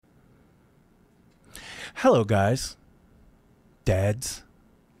Hello, guys. Dads.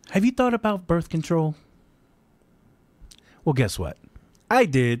 Have you thought about birth control? Well, guess what? I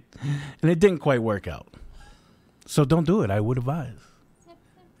did, and it didn't quite work out. So don't do it, I would advise.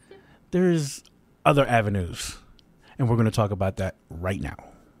 There's other avenues, and we're going to talk about that right now.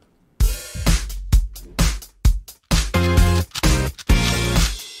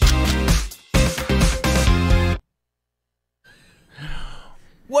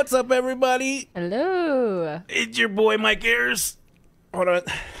 What's up, everybody? Hello. It's your boy, Mike Ayers. Hold on.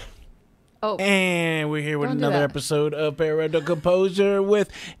 Oh, And we're here with Don't do another that. episode of Parental Composure with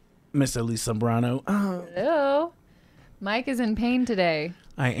Miss Elise Zambrano. hello. Mike is in pain today.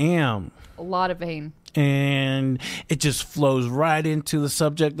 I am. A lot of pain. And it just flows right into the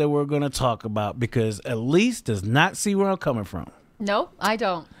subject that we're going to talk about because Elise does not see where I'm coming from. No, I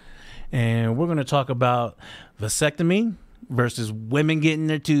don't. And we're going to talk about vasectomy versus women getting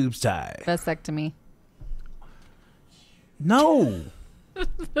their tubes tied. Vasectomy. No.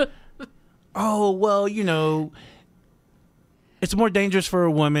 Oh, well, you know, it's more dangerous for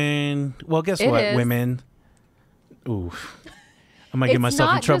a woman. Well, guess It what, is. women? Ooh. I might get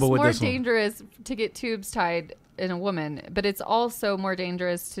myself in trouble with it's this more one. dangerous to get tubes tied in a woman, but it's also more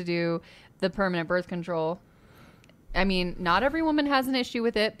dangerous to do the permanent birth control. I mean, not every woman has an issue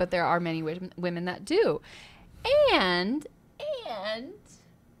with it, but there are many women that do. And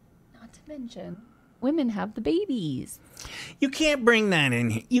not to mention, women have the babies. You can't bring that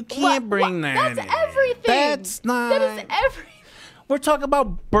in here. You can't bring that That's in. everything. That's not. That is everything. We're talking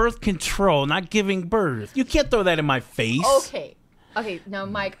about birth control, not giving birth. You can't throw that in my face. Okay, now,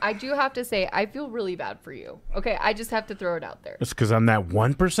 Mike, I do have to say, I feel really bad for you. Okay, I just have to throw it out there. It's because I'm that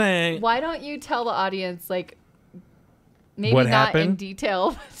 1%. Why don't you tell the audience, like, maybe What not in happened?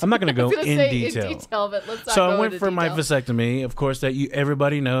 detail. I'm not going to I go was gonna in say detail. in detail, but let's not So go I went into for my detail. vasectomy. Of course, that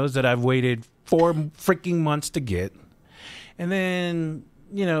everybody knows that I've waited 4 freaking months to get. And then,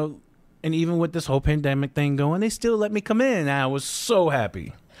 you know, and even with this whole pandemic thing going, they still let me come in. And I was so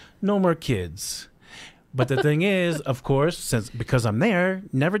happy. No more kids. But the thing is, of course, because I'm there,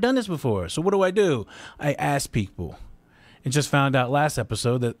 never done this before. So what do? I ask people. And just found out last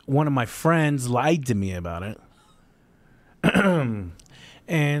episode that one of my friends lied to me about it.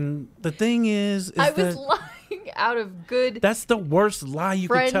 And the thing is I was that lying out of good. that's the worst lie you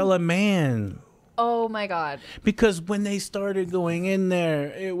could Friend- tell a man. Oh my God. Because when they started going in there,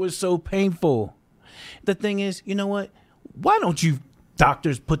 it was so painful. The thing is, you know what? Why don't you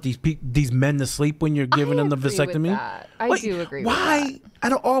doctors put these men to sleep when you're giving them the agree with vasectomy? that. I do agree with Why,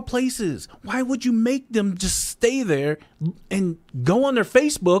 out of all places, why would you make them just stay there and go on their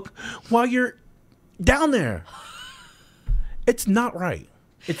Facebook while you're down there? It's not right.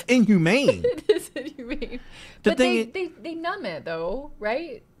 It's inhumane. It is inhumane. The But thing they numb it, though,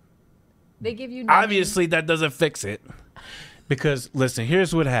 right? They give you numbing. Obviously, that doesn't fix it. Because, listen,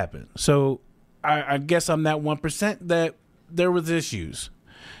 here's what happened. So, I guess I'm that 1% that there was issues.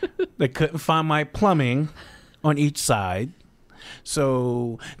 They couldn't find my plumbing on each side.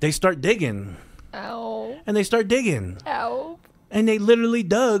 So, they start digging. Ow. And they start digging. Ow. And they literally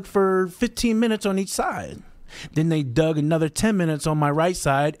dug for 15 minutes on each side. Then they dug another 10 minutes on my right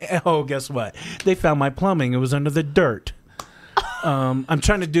side. Oh, guess what? They found my plumbing. It was under the dirt. I'm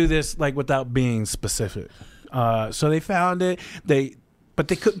trying to do this like without being specific. So they found it. But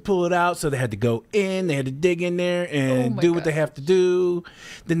they couldn't pull it out, so they had to go in. They had to dig in there and my do what they God. have to do.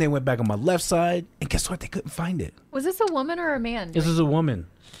 Then they went back on my left side, and guess what? They couldn't find it. Was this a woman or a man? This is a woman.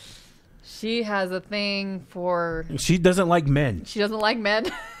 She has a thing for. She doesn't like men, She doesn't like men.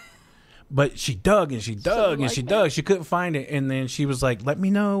 but she dug and she dug and like she men. dug. She couldn't find it, and then she was like, "Let me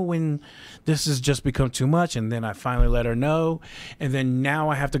know when this has just become too much." And then I finally let her know, and then now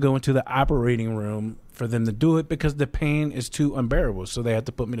I have to go into the operating room for them to do it because the pain is too unbearable. So they have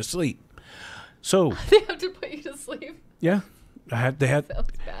to put me to sleep. So They have to put you to sleep. yeah, they had. Sounds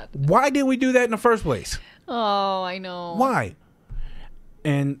bad. Why did we do that in the first place? Oh, I know. Why?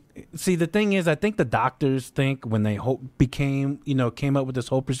 And see, the thing is, I think the doctors think when they came up with this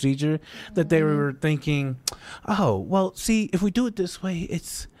whole procedure that they were thinking, oh, well, see, if we do it this way,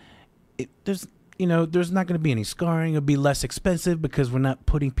 there's not going to be any scarring. It'll be less expensive because we're not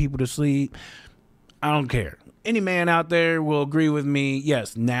putting people to sleep. I don't care. Any man out there will agree with me.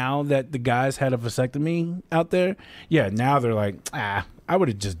 Yes, now that the guys had a vasectomy out there, yeah, now they're like, I would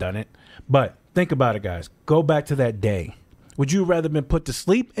have just done it. But think about it, guys. Go back to that day. Would you rather been put to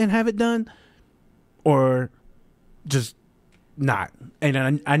sleep and have it done, or just not?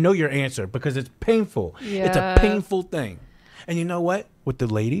 And I know your answer because it's painful. It's a Yeah. painful thing. And you know what? With the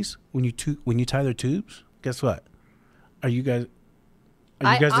ladies, when you tie their tubes, guess what? Are you guys?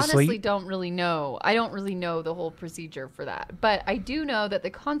 Are you guys honestly asleep? don't really know. I don't really know the whole procedure for that. But I do know that the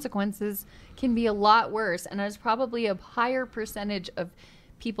consequences can be a lot worse. And there's probably a higher percentage of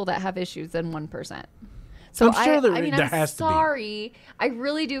people that have issues than 1%. So I'm sure there I'm has to be. sorry. I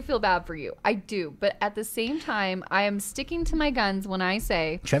really do feel bad for you. I do. But at the same time, I am sticking to my guns when I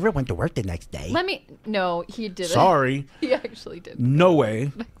say, Trevor went to work the next day. no, he didn't. Sorry. He actually did. No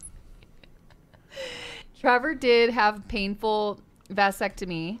way. Trevor did have painful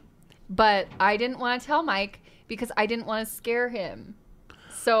vasectomy, but I didn't want to tell Mike because I didn't want to scare him.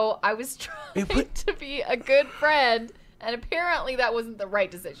 So I was trying to be a good friend, and apparently that wasn't the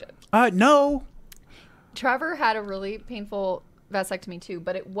right decision. No. Trevor had a really painful vasectomy too,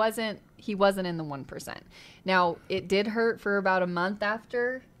 but he wasn't in the 1%. Now, it did hurt for about a month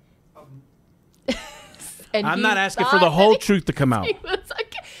after. And I'm he not asking for thought the whole that truth to come out. he was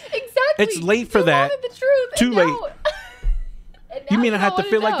like, exactly. It's late for You that. wanted the truth, Too and late. now- and You now mean I have to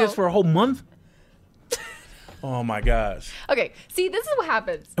don't feel wanna like this know. for a whole month? Oh my gosh. Okay, see, this is what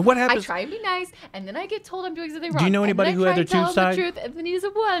happens. And what happens- I try and be nice, and then I get told I'm doing something wrong. Do you know and anybody then who I had their try and tubes tell him tied? the truth, and then he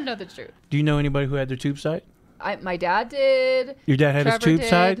doesn't want to know the truth. Do you know anybody who had their tubes tied? My dad did. Your dad had his Trevor tubes did.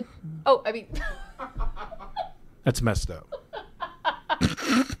 tied? Oh, I mean, That's messed up.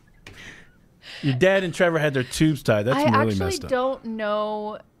 Your dad and Trevor had their tubes tied. That's I really actually messed up. don't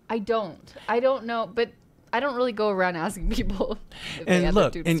know. I don't know, but I don't really go around asking people if they And have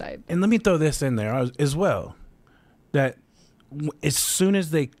look, their tubes tied. and let me throw this in there as well. That as soon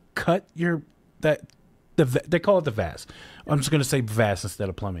as they cut they call it the vas. I'm just going to say vas instead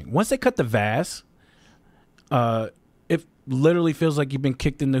of plumbing. Once they cut the vas, it literally feels like you've been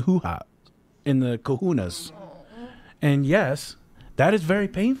kicked in the hoo-ha, in the kahunas. And yes, that is very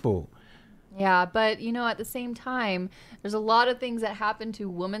painful. Yeah, but at the same time, there's a lot of things that happen to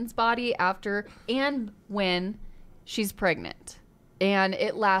woman's body after and when she's pregnant. And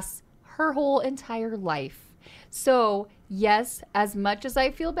it lasts her whole entire life. So, yes, as much as I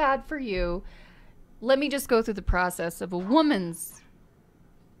feel bad for you, let me just go through the process of a woman's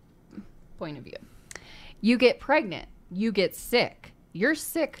point of view. You get pregnant, you get sick. You're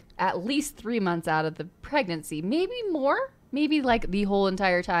sick at least 3 months out of the pregnancy, maybe more. Maybe like the whole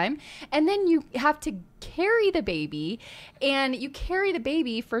entire time. And then you have to carry the baby, and you carry the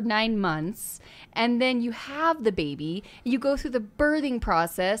baby for 9 months, and then you have the baby. You go through the birthing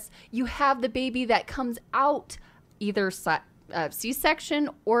process. You have the baby that comes out either C-section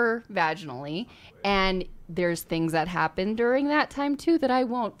or vaginally. And there's things that happen during that time too that I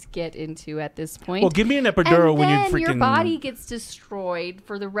won't get into at this point. Well, give me an epidural when you And then freaking... your body gets destroyed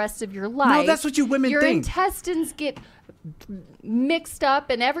for the rest of your life. No, that's what you women your think. Your intestines get mixed up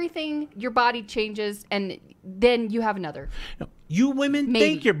and everything. Your body changes, and then you have another. You women Maybe.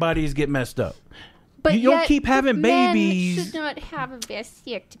 think your bodies get messed up. But You don't yet keep having men babies. should not have a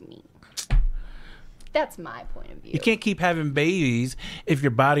vasectomy. That's my point of view. You can't keep having babies if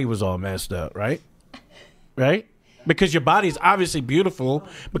your body was all messed up, right? Right? Because your body's obviously beautiful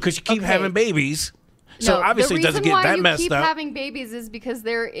because you keep Okay. having babies. So obviously it doesn't get that The reason why you messed keep up. having babies is because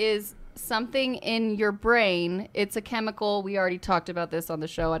there is something in your brain. It's a chemical. We already talked about this on the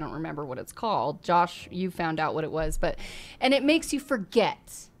show. I don't remember what it's called. Josh, you found out what it was, and it makes you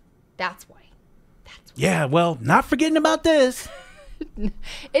forget. That's why. Yeah, well, not forgetting about this.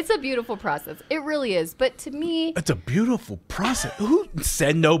 It's a beautiful process. It really is. But to me, It's a beautiful process. Who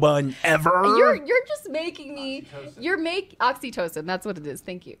said no one ever? you're just making me oxytocin. That's what it is.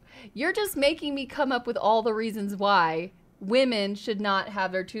 Thank you. You're just making me come up with all the reasons why women should not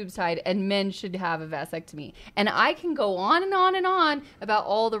have their tubes tied and men should have a vasectomy. And I can go on and on and on about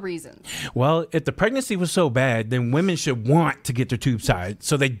all the reasons. Well, if the pregnancy was so bad, then women should want to get their tubes tied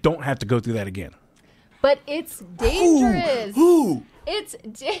so they don't have to go through that again. But it's dangerous. Who? It's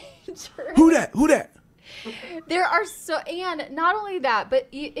dangerous. Who that? There are and not only that, but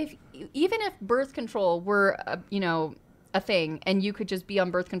even if birth control were a thing and you could just be on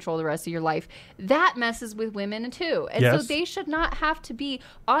birth control the rest of your life, that messes with women too. And so Yes. they should not have to be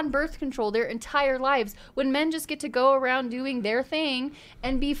on birth control their entire lives when men just get to go around doing their thing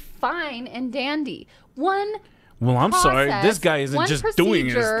and be fine and dandy. Well, I'm sorry. process, This guy isn't one just doing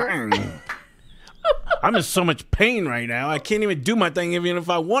his procedure. thing. I'm in so much pain right now. I can't even do my thing even if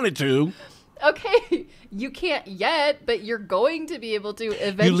I wanted to. Okay, you can't yet, but you're going to be able to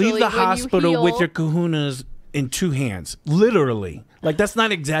eventually. You leave the when hospital you heal. with your kahunas in 2 hands. Literally. Like, that's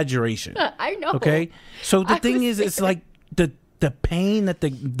not exaggeration. I know. Okay? So the I thing was is, it's like the pain that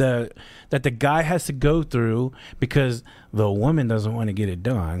the guy has to go through because the woman doesn't want to get it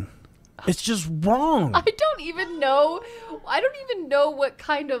done. It's just wrong. I don't even know what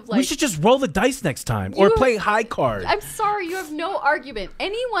kind of like. We should just roll the dice next time or You- play high card. I'm sorry, you have no argument.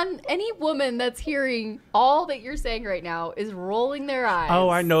 Any woman that's hearing all that you're saying right now is rolling their eyes. Oh,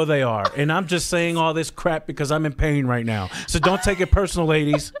 I know they are. And I'm just saying all this crap because I'm in pain right now. So don't take it personal,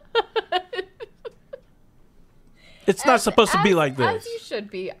 ladies. It's not supposed to be like this. As you should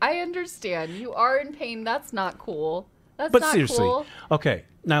be. I understand. You are in pain. That's not cool. That's But not seriously, cool. okay,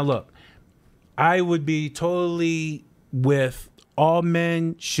 now look, I would be totally with all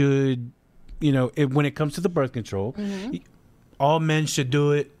men should, when it comes to the birth control, all men should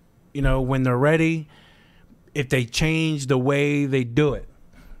do it, when they're ready, if they change the way they do it.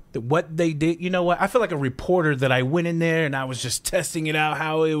 What they did, you know what? I feel like a reporter that I went in there and I was just testing it out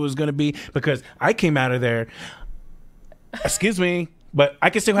how it was going to be because I came out of there, excuse me, but I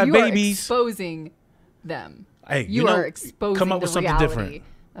can still have You babies. are exposing them. Hey, You are exposing come up the with something reality different.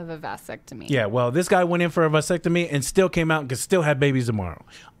 of a vasectomy. Yeah, well, this guy went in for a vasectomy and still came out and could still have babies tomorrow.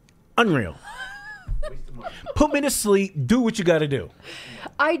 Unreal. Put me to sleep. Do what you got to do.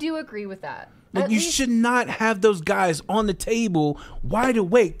 I do agree with that. Like, At you least- should not have those guys on the table wide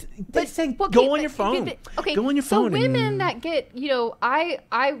awake. They say, okay, go on your but- phone. Okay, Go on your phone. So women and- that get,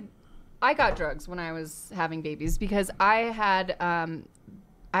 I got drugs when I was having babies because I had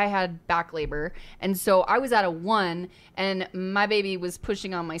back labor, and so I was at a 1, and my baby was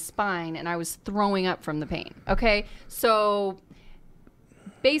pushing on my spine, and I was throwing up from the pain. Okay, so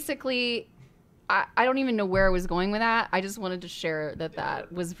basically, I don't even know where I was going with that. I just wanted to share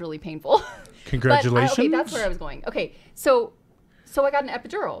that was really painful. Congratulations. Okay, that's where I was going. Okay, so I got an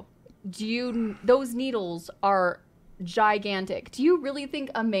epidural. Those needles are gigantic. Do you really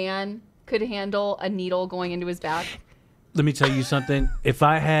think a man could handle a needle going into his back? Let me tell you something. If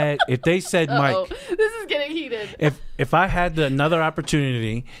they said, Oh, Mike, this is getting heated. if I had another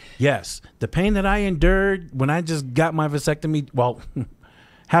opportunity, yes, the pain that I endured when I just got my vasectomy, well,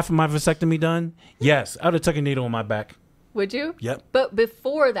 half of my vasectomy done, yes, I would have took a needle in my back. Would you? Yep. But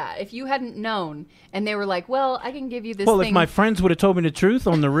before that, if you hadn't known and they were like, well, I can give you this Well, thing. if my friends would have told me the truth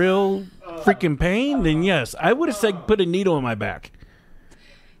on the real freaking pain, then yes, I would have said put a needle in my back.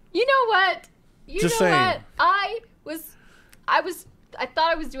 You know what? Just saying. What? I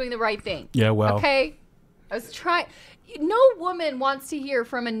thought I was doing the right thing. Yeah, well. Okay. I was trying. No woman wants to hear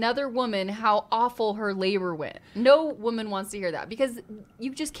from another woman how awful her labor went. No woman wants to hear that because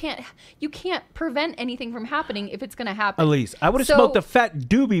you just can't. You can't prevent anything from happening if it's going to happen. Elise, I would have So- smoked a fat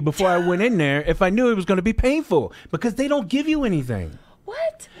doobie before I went in there if I knew it was going to be painful because they don't give you anything.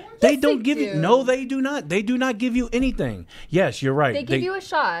 What? They Yes, don't give you. do. No, they do not. They do not give you anything. Yes, you're right. They give you a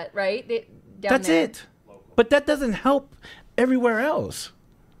shot, right? That's it. But that doesn't help everywhere else.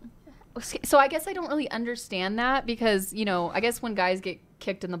 So I guess I don't really understand that because, I guess when guys get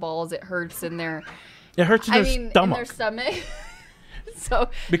kicked in the balls, it hurts in their, It hurts in their in stomach. their stomach. So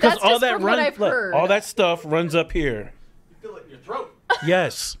Because that's all just that from what runs, I've heard. all that stuff runs up here. You feel it in your throat.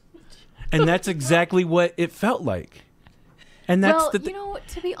 Yes, and that's exactly what it felt like. And that's well, the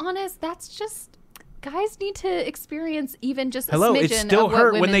to be honest, that's just guys need to experience even just a hello. smidgen It still of what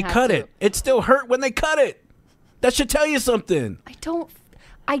hurt when women they have cut to. it. It still hurt when they cut it. That should tell you something.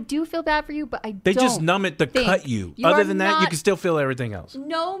 I do feel bad for you, but I They don't just numb it to think cut you. are Other than that, you not- can still feel everything else.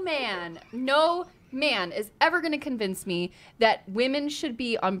 No man is ever going to convince me that women should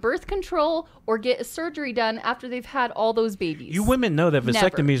be on birth control or get a surgery done after they've had all those babies. You women know that Never.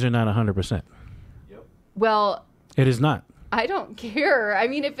 vasectomies are not 100%. Well, It is not. I don't care. I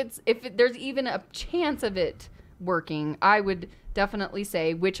mean, if there's even a chance of it working, I would definitely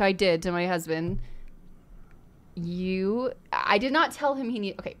say, which I did to my husband. I did not tell him he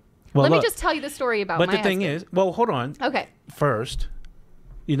need. Okay, Well, let me look, just tell you the story about. But my the thing husband. is, well, hold on. Okay, First,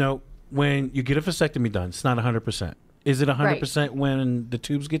 when you get a vasectomy done, it's not 100%. Is it 100% when the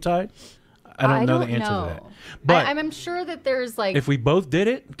tubes get tied? I don't know the answer to that. But I'm sure that there's like. if we both did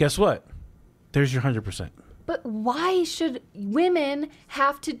it, guess what? There's your 100%. But why should women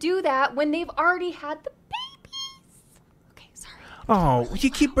have to do that when they've already had the babies? Okay, sorry. Oh, you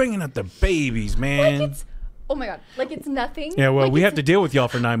keep bringing up the babies, man. Like it's. Oh my god! Like it's nothing. Yeah, well, Like we it's- have to deal with y'all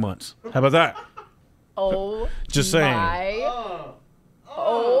for 9 months. How about that? Oh. Just saying.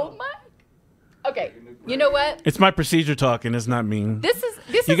 Oh my. Okay. You know what? It's my procedure talking. It's not mean. This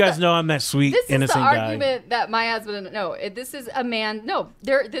is You guys the, know I'm that sweet, This is the innocent guy. argument that my husband. No, this is a man. No,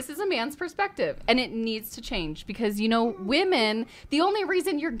 this is a man's perspective, and it needs to change because women. The only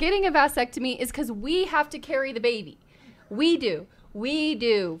reason you're getting a vasectomy is because we have to carry the baby. We do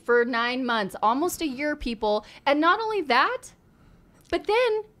for 9 months, almost a year, people, and not only that, but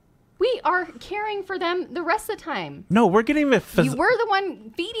then We are caring for them the rest of the time. No, we're getting a You were the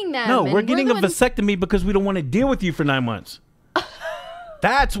one feeding them. no, and we're getting a the one- vasectomy because we don't want to deal with you for 9 months.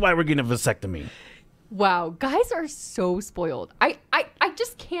 That's why we're getting a vasectomy. Wow, guys are so spoiled. I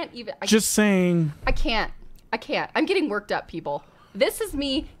just can't even. Just saying. I can't. I'm getting worked up, people. This is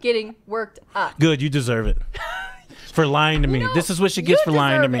me getting worked up. Good, you deserve it. For lying to me. No, This is what she gets you for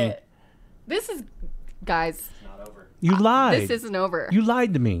lying to deserve me. it. This is, guys. You lied. This isn't over. You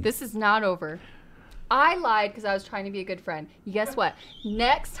lied to me. This is not over. I lied because I was trying to be a good friend. Guess what?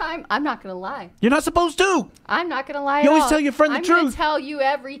 Next time, I'm not going to lie. You're not supposed to. I'm not going to lie You at always all. tell your friend the I'm going truth. to tell you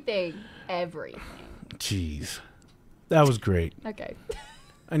everything. Everything. Jeez. That was great. Okay.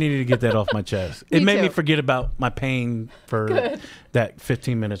 I needed to get that off my chest. Me It made me too. forget about my pain for Good. that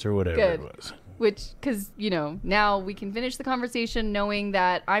 15 minutes or whatever Good. it was. Which, because, now we can finish the conversation knowing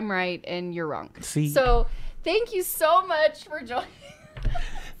that I'm right and you're wrong. See? So, thank you so much for joining.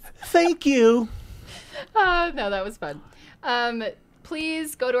 Thank you. No, that was fun.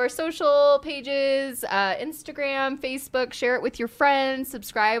 Please go to our social pages, Instagram, Facebook, share it with your friends,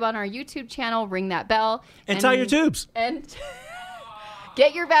 subscribe on our YouTube channel, ring that bell. And tie your tubes. And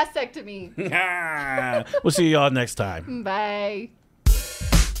get your vasectomy. We'll see y'all next time. Bye.